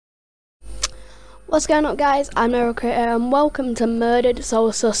What's going on, guys? I'm Creator and welcome to Murdered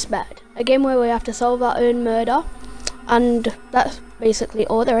Soul Suspect, a game where we have to solve our own murder, and that's basically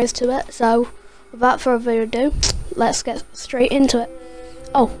all there is to it. So without further ado, let's get straight into it.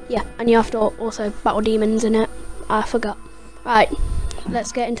 Oh yeah, and you have to also battle demons in it. I forgot. Right,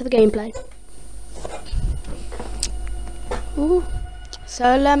 let's get into the gameplay. Ooh.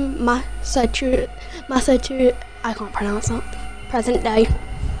 Solem Massachusetts, I can't pronounce that. Present day.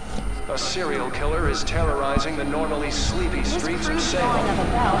 A serial killer is terrorizing the normally sleepy streets of Salem.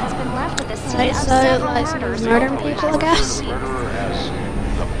 So, like, murdering people, I guess. The murderer as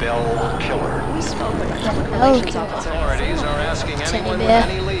the Bell Killer. Authorities are asking anyone with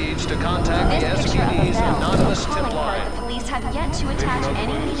any leads to contact the SPD's anonymous tip line. The police have yet to attach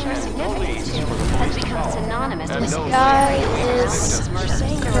any meaning or significance to has become synonymous with This guy is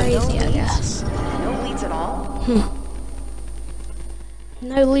crazy, I guess. no leads at all.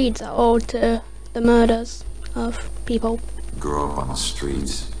 No leads at all to the murders of people. Grow up on the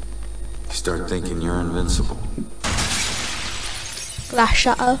streets. You start thinking you're invincible. Glass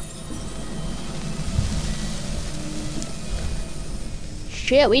shatter.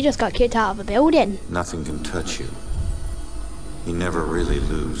 Shit, we just got kicked out of a building. Nothing can touch you. You never really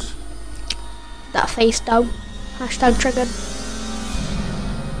lose. That face though. Hashtag triggered.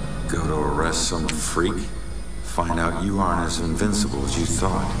 Go to arrest some freak. Find out you aren't as invincible as you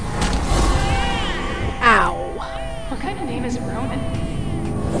thought. Ow. What kind of name is Ronan?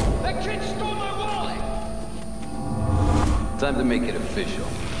 That kid stole my wallet! Time to make it official.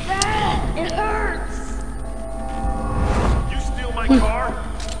 It hurts! You steal my car?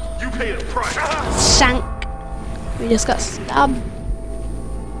 You pay the price! Sank. We just got stabbed.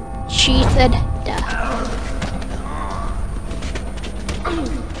 Cheated. Death.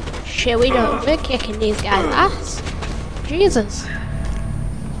 Shit, we're kicking these guys' ass. Jesus.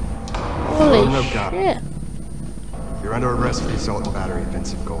 Holy shit. You're under arrest for the assault and battery of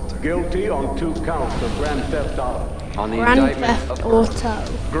Vincent Golder. Guilty on 2 counts of grand theft auto. On the Grand indictment Theft of Auto.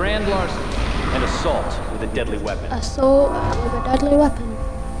 Grand larceny and assault with a deadly weapon. Assault with a deadly weapon.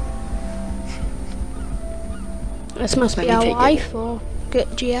 This must be our wife or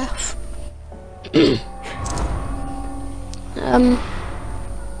GF.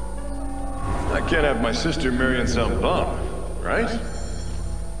 I can't have my sister marrying some bum, right?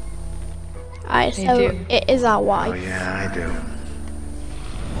 Alright, so it is our wife. Oh yeah, I do.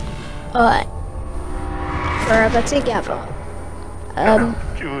 Alright. Forever together.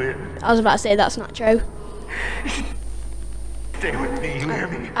 Julia, I was about to say that's not true. stay with me, you hear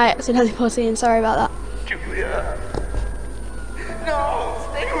me? I accidentally paused in, sorry about that. Julia. No,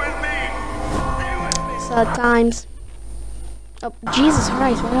 stay with me. Stay with me. Sad times. Oh, Jesus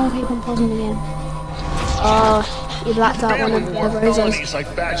Christ, why do I keep on pausing again? Oh, you blacked out one of the roses. Felonies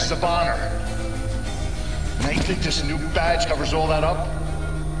like badges of honor. Now you think this new badge covers all that up?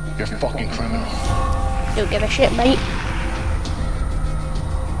 You're a fucking criminal. Don't give a shit, mate.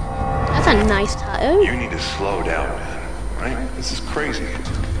 That's a nice tattoo. You need to slow down, man. Right? This is crazy.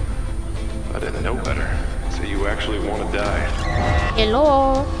 I didn't know better. So you actually want to die?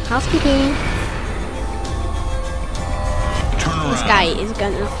 Hello, housekeeping. This guy is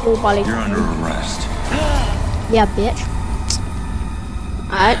gonna full volley. You're under arrest. Yeah, bitch.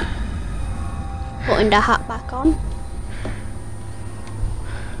 Alright. Putting the hat back on.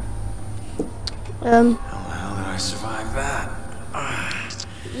 How the hell did I survive that?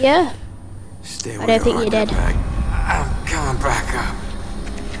 Yeah. Stay I where don't think are, you did. dirtbag. I'm coming back up.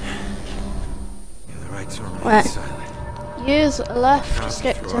 You have the right to remain Right. silent. Use left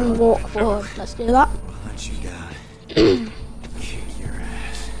stick and walk forward. Let's do that. I'll let you down. Kick your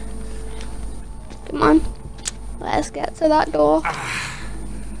ass. Come on. Let's get to that door.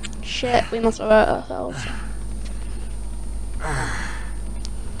 Shit, we must have hurt ourselves.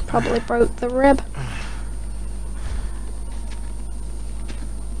 Probably broke the rib.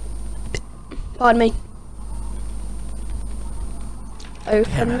 Pardon me.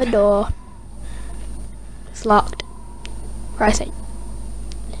 Open the door. It's locked. Christ.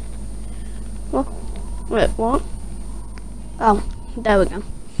 What? Wait, what? Oh, there we go.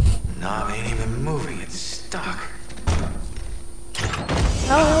 Knob ain't even moving, it's stuck.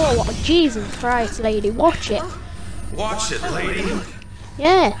 Oh, Jesus Christ, lady, watch it. Watch it, lady.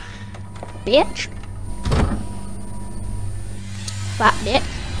 Yeah, bitch. Fat dick.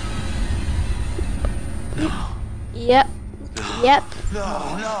 Yep. Yep.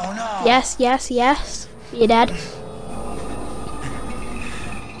 No. Yes. You're dead.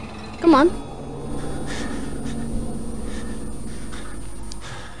 Come on.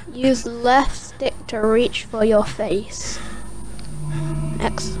 Use left stick to reach for your face.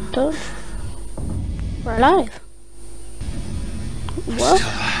 Excellent. We're alive. What? Still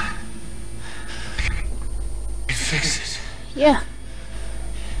alive. It fixes. Yeah.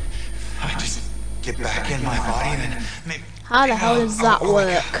 I just get back in my body and then maybe. How the hell does that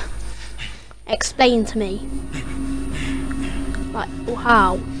work? Explain to me. Like,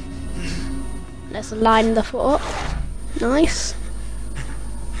 how? Let's line the foot up. Nice.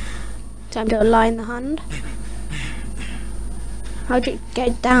 Time to align the hand. How'd you get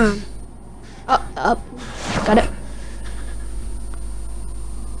it down? Up. Got it.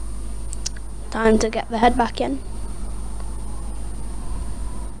 Time to get the head back in.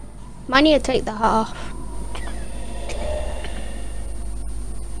 Might need to take the hat off.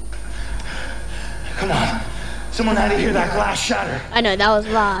 Come on. Someone had to hear that glass shatter. I know, that was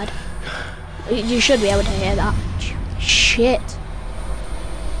loud. You should be able to hear that. Shit.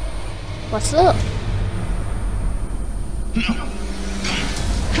 What's up?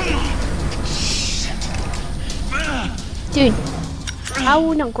 Dude, how are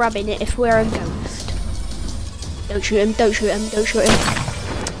we not grabbing it if we're a ghost? Don't shoot him, don't shoot him, don't shoot him.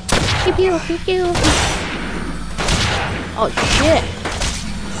 Pew pew, pew pew. Oh shit.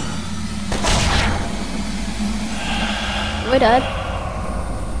 We're dead.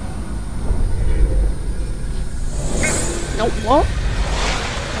 No, what?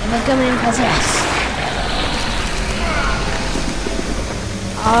 We're coming possessed.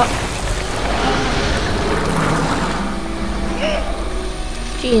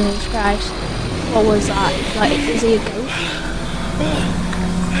 Jesus Christ. What was that? Like, is he a ghost?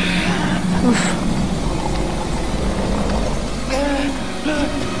 Oof.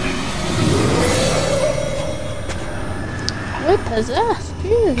 We're possessed.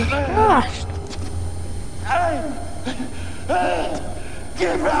 Jesus Christ.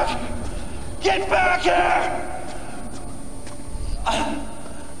 Get back! Get back here!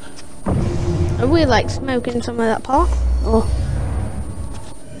 Are we like smoking some of that pot? Oh.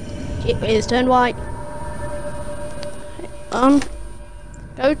 It is turned white.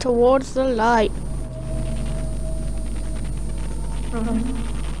 Go towards the light.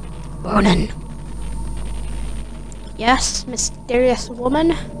 Ronan. Yes, mysterious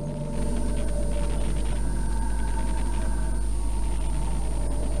woman.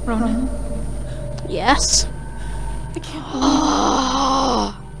 Ronan, Yes. I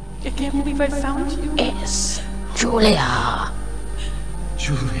can't believe I found you. It's Julia.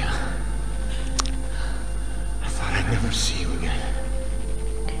 Julia. I thought I'd never see you again.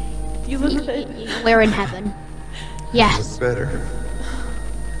 You look good. We're in heaven. Yes. Better.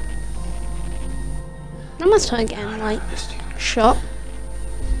 I must start getting like shot.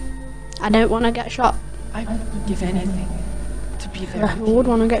 I don't want to get shot. I would give anything to be there. I would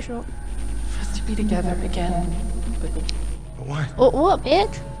want to get shot. For us to be together again. But What? Oh, what,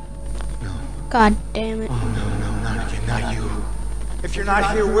 bitch? No. God damn it. Oh, no, not again, not you. If you're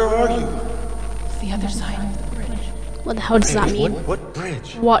not here, where are you? the other side of the bridge. What the hell does that mean? What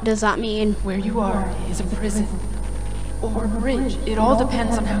bridge? What does that mean? Where you are is a prison. Or a bridge. It all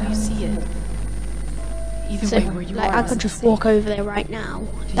depends on how you see it. Either So, way, where you like, are I is could just safe. walk over there right now.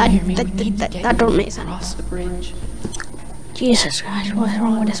 Do you That hear me? We need to get don't you make sense. across the bridge. Jesus Christ, what is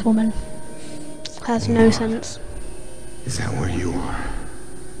wrong with this woman? Has no sense. Is that where you are?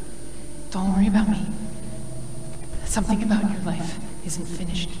 Don't worry about me. Something about your life isn't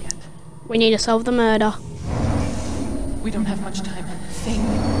finished yet. We need to solve the murder. We don't have much time. Think.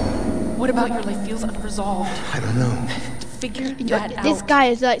 What about your life feels unresolved? I don't know. Figure that out. This guy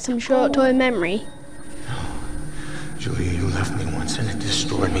is like some short-term memory. Julia, you left me once and it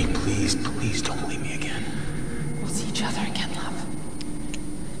destroyed me. Please, please don't leave me again. We'll see each other again, love.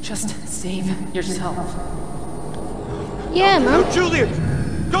 Just save yourself. Yeah, man. Julia!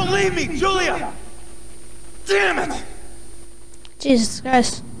 Don't leave me, Julia! Damn it! Jesus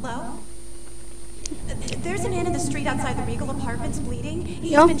Christ. Hello? There's a man in the street outside the Regal Apartments bleeding.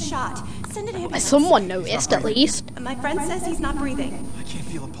 He's Yeah. been shot. Send an ambulance. Someone noticed at least. My friend says he's not breathing. I can't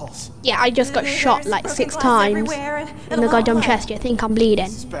feel a pulse. Yeah, I just got shot like There's 6 broken glass times everywhere and in a the lot of goddamn blood. chest. You think I'm bleeding?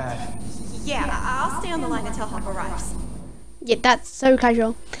 It's bad. Yeah, I'll stay on the line until help arrives. Yeah, that's so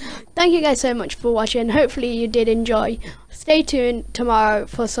casual. Thank you guys so much for watching. Hopefully you did enjoy. Stay tuned tomorrow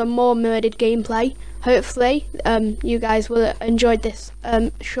for some more murdered gameplay. Hopefully you guys will enjoy this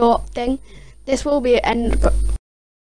short thing. This will be an end